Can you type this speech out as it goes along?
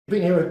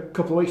Been here a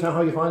couple of weeks now.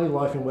 How are you finding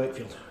life in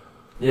Wakefield?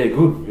 Yeah,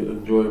 good.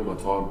 Enjoying my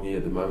time here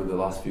at the moment. The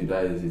last few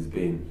days has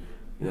been,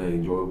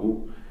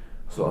 enjoyable.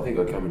 So I think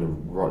I come in the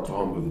right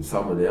time because it's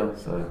summer now.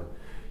 So,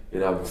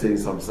 I'm seeing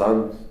some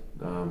sun.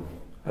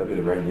 Had a bit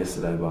of rain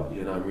yesterday, but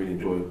I'm really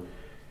enjoying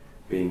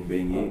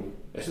being here.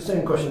 It's the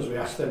same questions we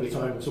ask every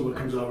time someone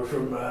comes over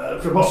from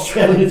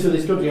Australia to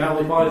this country,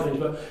 how they find things.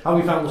 But how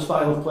have you found the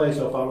style of play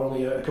so far?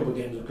 Only a couple of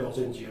games, of course,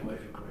 into your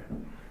Wakefield career.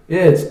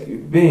 Yeah, it's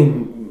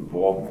been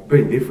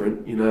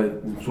different.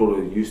 I'm sort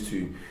of used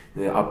to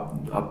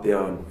up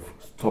down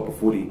top of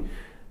footy,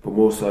 but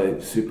more so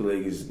Super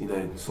League is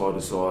side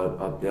to side,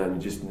 up down.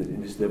 You just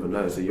never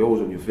know. So you're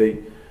always on your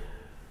feet.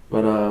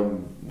 But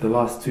the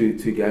last two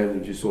games,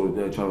 you just sort of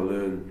trying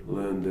to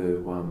learn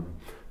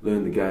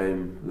the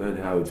game, learn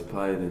how it's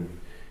played, and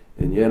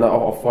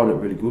I find it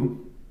really good.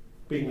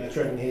 Being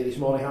training here this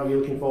morning, how are you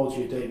looking forward to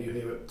your debut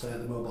here at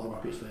the Mobile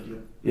Rocket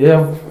Stadium? Yeah,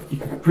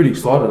 I'm pretty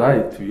excited,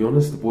 to be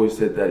honest. The boys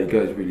said that it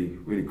goes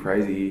really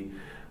crazy.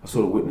 I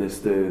sort of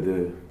witnessed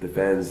the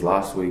fans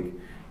last week,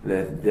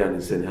 down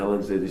in St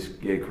Helens. They're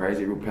just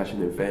crazy, real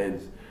passionate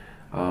fans.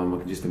 I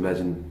can just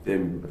imagine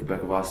them at the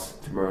back of us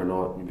tomorrow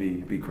night.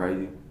 It'd be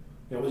crazy.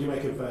 What do you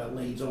make of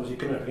Leeds? Obviously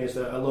coming up against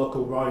a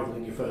local rival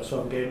in your first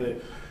home game. They're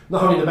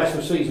not only the best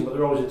of the season, but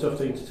they're always a tough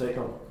team to take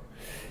on.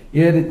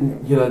 Yeah,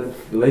 the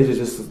Leeds are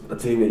just a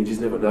team that you just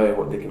never know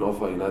what they can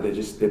offer.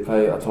 They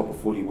play a type of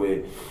footy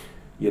where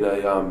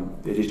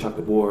they just chuck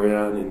the ball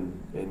around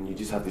and you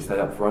just have to stay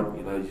up front.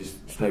 You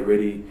just stay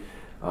ready.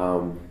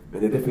 And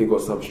they definitely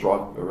got some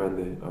strike around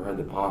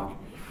the park.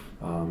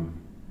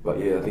 But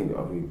yeah, I think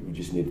we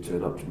just need to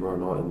turn up tomorrow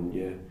night and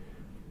yeah.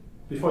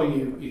 Before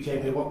you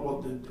came here,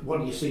 what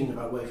have you seen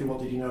about Wakefield?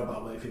 What did you know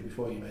about Wakefield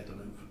before you made the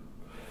move?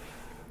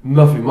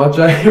 Nothing much,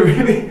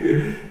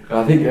 really.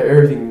 I think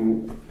everything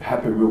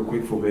happened real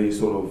quick for me,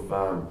 sort of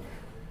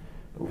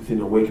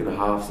within a week and a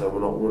half. So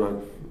when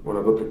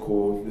I got the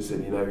call, they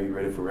said, be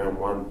ready for round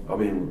one.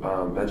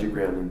 Magic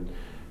round, and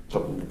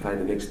jumped into the plane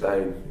the next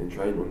day and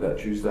trained on that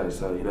Tuesday.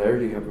 So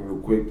everything happened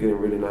real quick. Didn't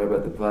really know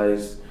about the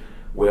players,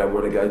 where I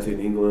want to go to in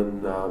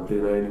England.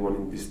 Didn't know anyone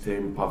in this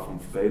team apart from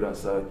Fafita.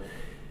 So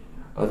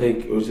I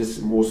think it was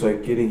just more so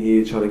getting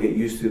here, trying to get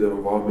used to the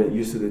environment,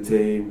 used to the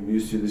team,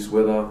 used to this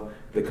weather,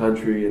 the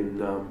country,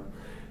 and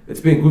it's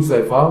been good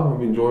so far.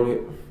 I'm enjoying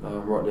it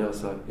right now,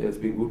 so yeah, it's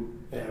been good.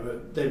 Yeah,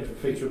 but David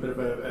Fafita, a bit of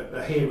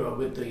a hero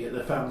with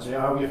the fans here.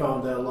 How have you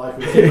found their life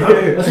with him?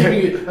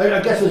 I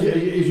guess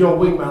is your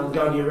wingman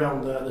guiding you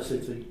around the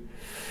city?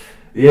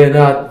 Yeah,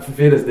 no,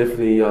 Fafita's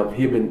definitely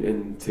him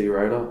and T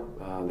Rona.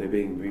 They've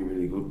been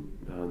really good.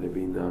 They've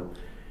been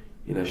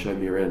showing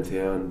me around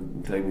town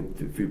and taking me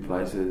to a few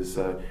places.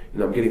 So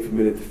I'm getting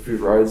familiar with a few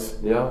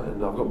roads now,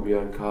 and I've got my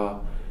own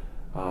car.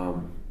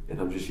 And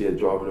I'm just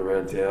driving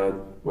around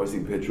town,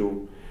 wasting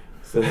petrol.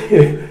 So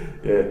yeah,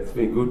 it's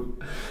been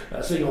good.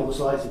 Seeing all the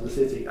sights of the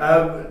city.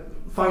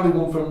 Finally,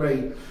 one from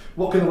me.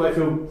 What can the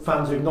Wakefield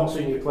fans who've not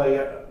seen you play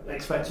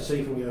expect to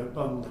see from your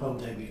home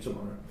debut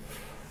tomorrow?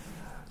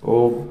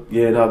 Well,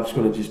 I'm just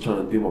going to try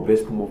to do my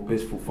best, put my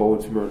best foot forward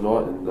tomorrow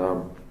night, and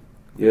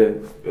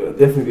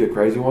definitely be a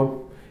crazy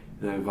one.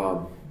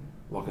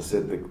 Like I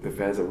said, the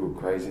fans are real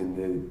crazy and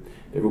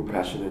they're real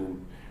passionate.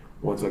 And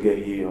once I get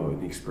here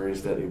and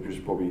experience that, it'll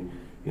just probably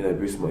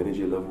boost my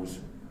energy levels.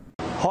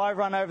 Hi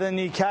everyone over in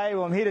the UK.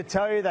 Well, I'm here to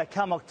tell you that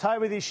come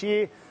October this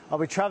year, I'll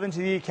be travelling to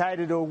the UK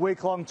to do a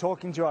week-long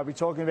talking tour. I'll be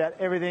talking about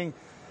everything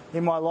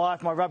in my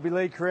life, my rugby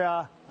league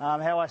career,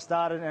 how I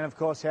started, and of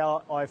course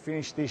how I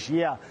finished this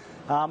year.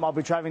 I'll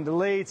be travelling to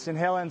Leeds, St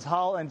Helens,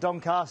 Hull and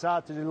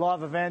Doncaster to do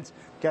live events.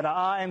 Go to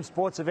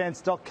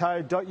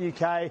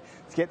rmsportsevents.co.uk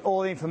to get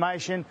all the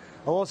information.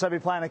 I'll also be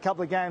playing a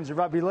couple of games of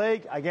rugby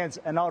league against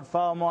an old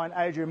foe of mine,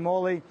 Adrian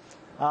Morley.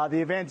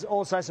 The events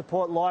also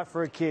support Life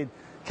for a Kid.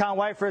 Can't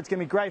wait for it. It's going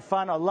to be great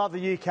fun. I love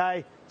the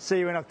UK. See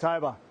you in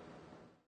October.